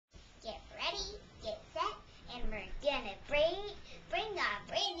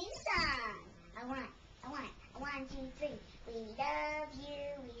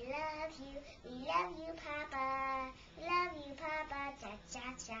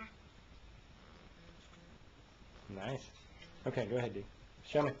Nice. Okay, go ahead, Dee.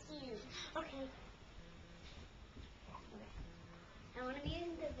 Show me. Thank you. Okay. I want to be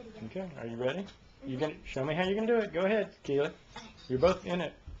in the video. Okay, are you ready? You gonna show me how you're gonna do it? Go ahead, Keely. You're both in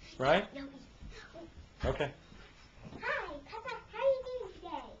it, right? Okay. Hi, Papa. How are you doing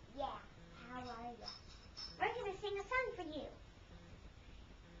today? Yeah. How are you? We're gonna sing a song for you.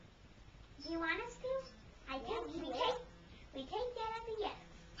 Do you want us to? I think we take that as a yes.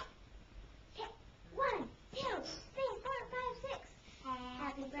 Okay. 1, 2, 3, 4, 5, 6.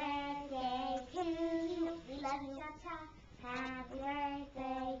 Happy birthday to you. We love you, Cha-Cha. Happy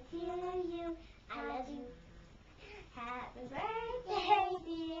birthday to you. I love you. Happy birthday,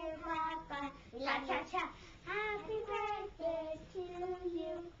 dear Papa. We love Cha-Cha. Happy birthday to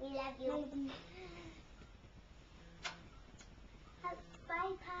you. We love you.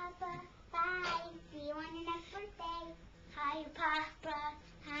 Bye, Papa. Bye. See you on your next birthday. Hi, Papa.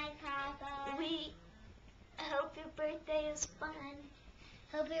 Hi, Papa. We hope your birthday is fun.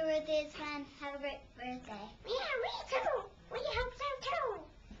 Hope your birthday is fun. Have a great birthday. Yeah, me too. We hope so too.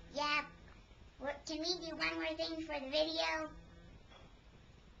 Yeah. Can we do one more thing for the video?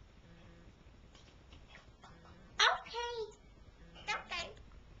 Okay.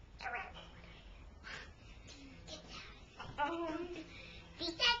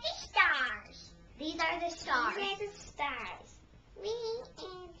 These are the stars. These are the stars. These are the stars. Me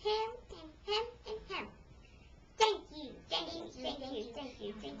and him and him and him. Thank you. Thank you. Thank you. Thank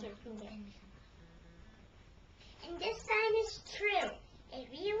you. Thank you. And this sign is true. It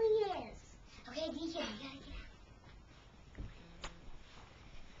really is. Okay, DJ, you gotta get out.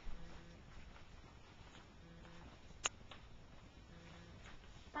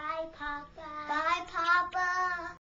 Bye, Papa.